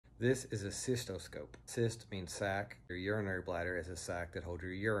This is a cystoscope. Cyst means sac. Your urinary bladder is a sac that holds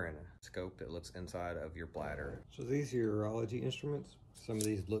your urine. Scope that looks inside of your bladder. So these are your urology instruments. Some of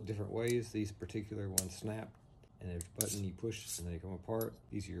these look different ways. These particular ones snap, and there's a button you push and they come apart.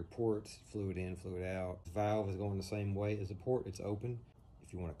 These are your ports, fluid in, fluid out. The valve is going the same way as the port. It's open.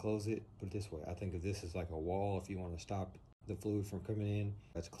 If you want to close it, put it this way. I think of this as like a wall. If you want to stop the fluid from coming in,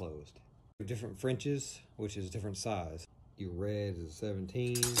 that's closed. Different Frenches, which is different size. Your red is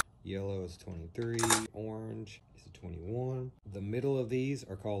 17, yellow is 23, orange is a 21. The middle of these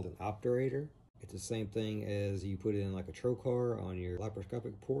are called an obturator. It's the same thing as you put in like a trocar on your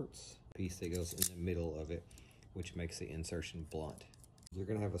laparoscopic ports. Piece that goes in the middle of it, which makes the insertion blunt. You're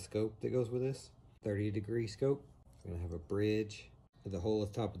gonna have a scope that goes with this, 30-degree scope. You're gonna have a bridge. The hole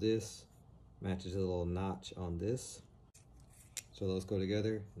at the top of this matches a little notch on this. So those go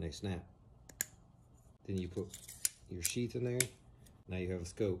together and they snap. Then you put your sheath in there. Now you have a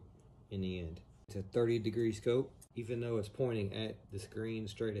scope in the end. It's a 30-degree scope. Even though it's pointing at the screen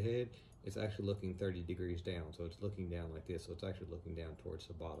straight ahead, it's actually looking 30 degrees down. So it's looking down like this. So it's actually looking down towards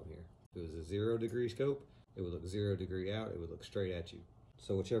the bottom here. If it was a 0-degree scope, it would look 0 degree out. It would look straight at you.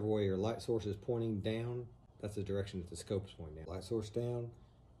 So whichever way your light source is pointing down, that's the direction that the scope's pointing down. Light source down,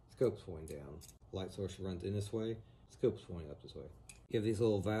 scope's pointing down. Light source runs in this way, scope's pointing up this way. You have these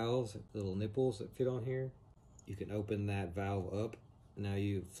little valves, little nipples that fit on here. You can open that valve up. Now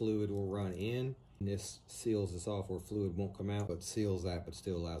fluid will run in. And this seals this off where fluid won't come out, but seals that, but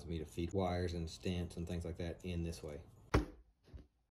still allows me to feed wires and stents and things like that in this way.